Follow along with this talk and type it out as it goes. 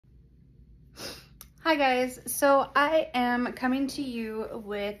Hi guys, so I am coming to you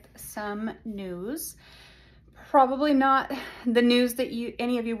with some news. Probably not the news that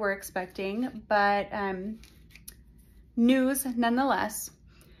any of you were expecting, but news nonetheless.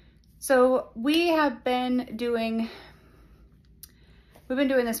 So we've been doing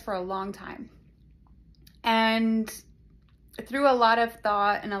this for a long time. And through a lot of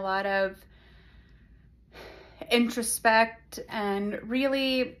thought and a lot of introspect and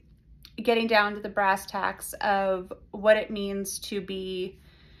really getting down to the brass tacks of what it means to be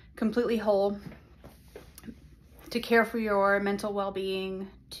completely whole, to care for your mental well-being,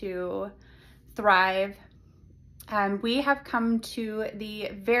 to thrive, we have come to the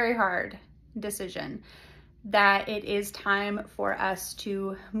very hard decision that it is time for us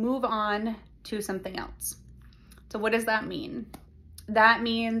to move on to something else. So what does that mean? That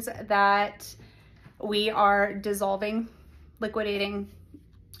means that we are dissolving, liquidating,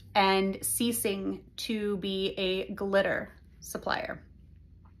 and ceasing to be a glitter supplier.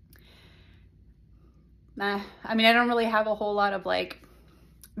 I mean, I don't really have a whole lot of like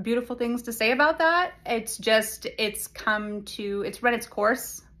beautiful things to say about that. It's just, it's run its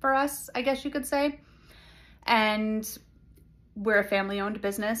course for us, I guess you could say. And we're a family-owned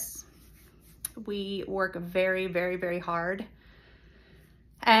business. We work very, very, very hard.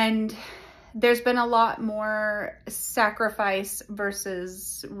 And there's been a lot more sacrifice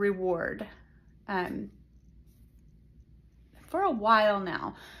versus reward for a while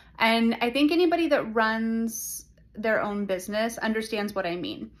now. And I think anybody that runs their own business understands what I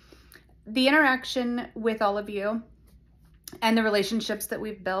mean. The interaction with all of you and the relationships that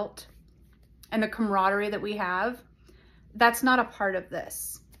we've built and the camaraderie that we have, that's not a part of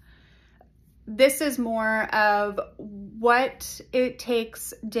this. This is more of what it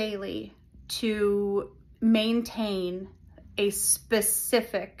takes daily to maintain a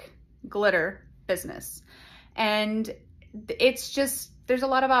specific glitter business. And it's just, there's a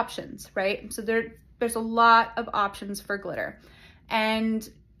lot of options, right? So there's a lot of options for glitter. And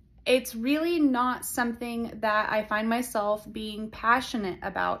it's really not something that I find myself being passionate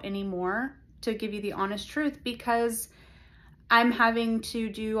about anymore, to give you the honest truth, because I'm having to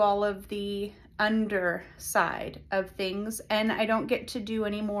do all of the underside of things and I don't get to do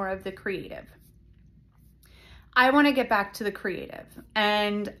any more of the creative. I want to get back to the creative,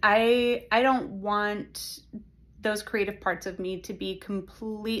 and I don't want those creative parts of me to be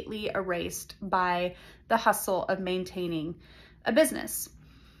completely erased by the hustle of maintaining a business.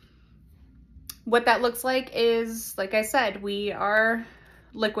 What that looks like is, like I said, we are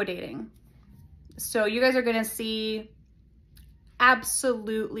liquidating. So you guys are going to see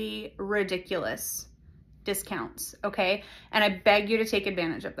absolutely ridiculous discounts, okay? And I beg you to take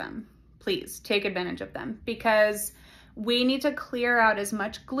advantage of them. Please take advantage of them, because we need to clear out as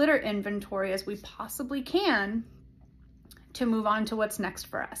much glitter inventory as we possibly can to move on to what's next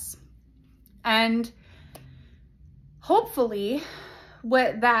for us. And hopefully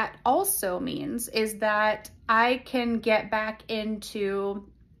what that also means is that I can get back into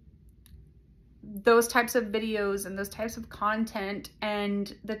those types of videos and those types of content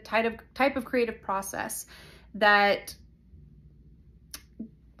and the type of creative process that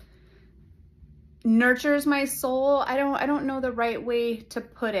nurtures my soul. I don't know the right way to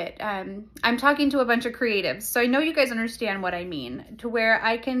put it. I'm talking to a bunch of creatives, so I know you guys understand what I mean, to where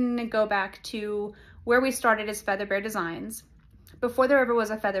I can go back to where we started as FeatherBear Designs, before there ever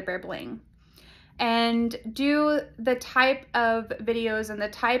was a FeatherBear Bling, and do the type of videos and the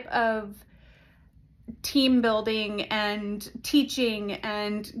type of team building and teaching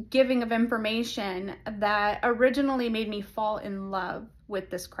and giving of information that originally made me fall in love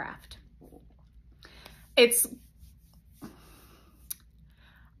with this craft. It's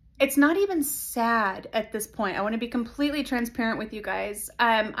not even sad at this point. I want to be completely transparent with you guys.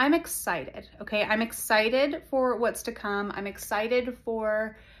 I'm excited, okay? I'm excited for what's to come. I'm excited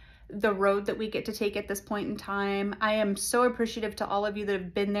for the road that we get to take at this point in time. I am so appreciative to all of you that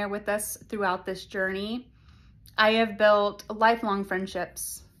have been there with us throughout this journey. I have built lifelong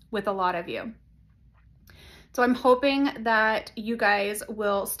friendships with a lot of you. So I'm hoping that you guys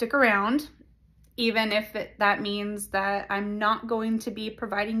will stick around, even if that means that I'm not going to be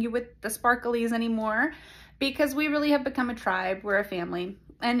providing you with the sparklies anymore, because we really have become a tribe. We're a family.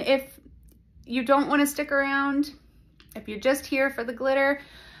 And if you don't want to stick around, if you're just here for the glitter,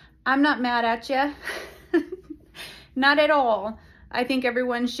 I'm not mad at you. Not at all. I think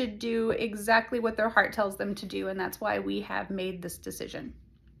everyone should do exactly what their heart tells them to do, and that's why we have made this decision.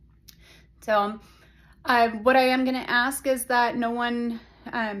 So what I am going to ask is that no one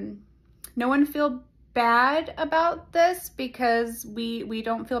feel bad about this because we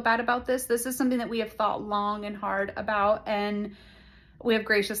don't feel bad about this. This is something that we have thought long and hard about, and we have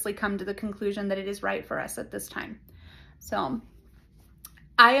graciously come to the conclusion that it is right for us at this time. So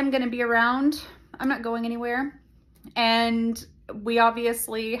I am going to be around. I'm not going anywhere. And we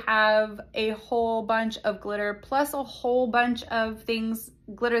obviously have a whole bunch of glitter plus a whole bunch of things,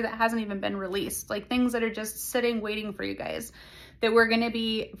 glitter that hasn't even been released, like things that are just sitting waiting for you guys, that we're going to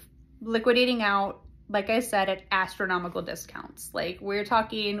be liquidating out, like I said, at astronomical discounts. Like we're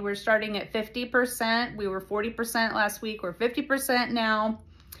starting at 50%. We were 40% last week. We're 50% now.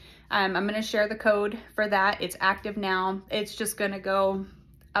 I'm going to share the code for that. It's active now. It's just going to go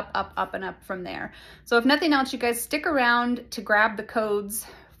up, up, up, and up from there. So if nothing else, you guys stick around to grab the codes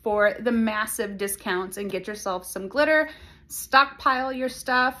for the massive discounts and get yourself some glitter, stockpile your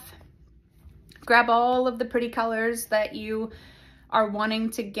stuff, grab all of the pretty colors that you are wanting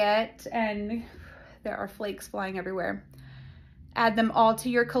to get, and there are flakes flying everywhere. Add them all to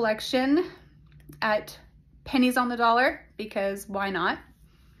your collection at pennies on the dollar, because why not?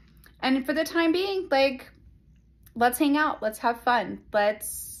 And for the time being, like, let's hang out, let's have fun,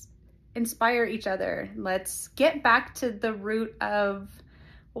 let's inspire each other. Let's get back to the root of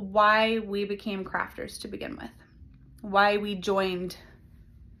why we became crafters to begin with, why we joined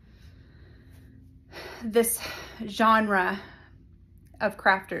this genre of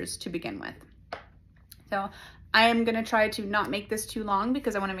crafters to begin with. So I am going to try to not make this too long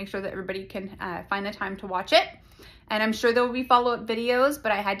because I want to make sure that everybody can find the time to watch it. And I'm sure there will be follow-up videos,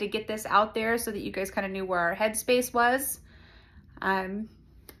 but I had to get this out there so that you guys kind of knew where our headspace was.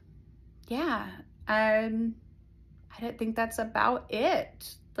 Yeah, I don't think that's about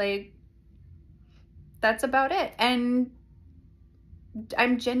it. Like, that's about it. And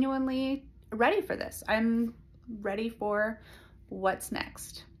I'm genuinely ready for this. I'm ready for what's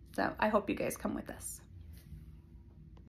next. So I hope you guys come with us.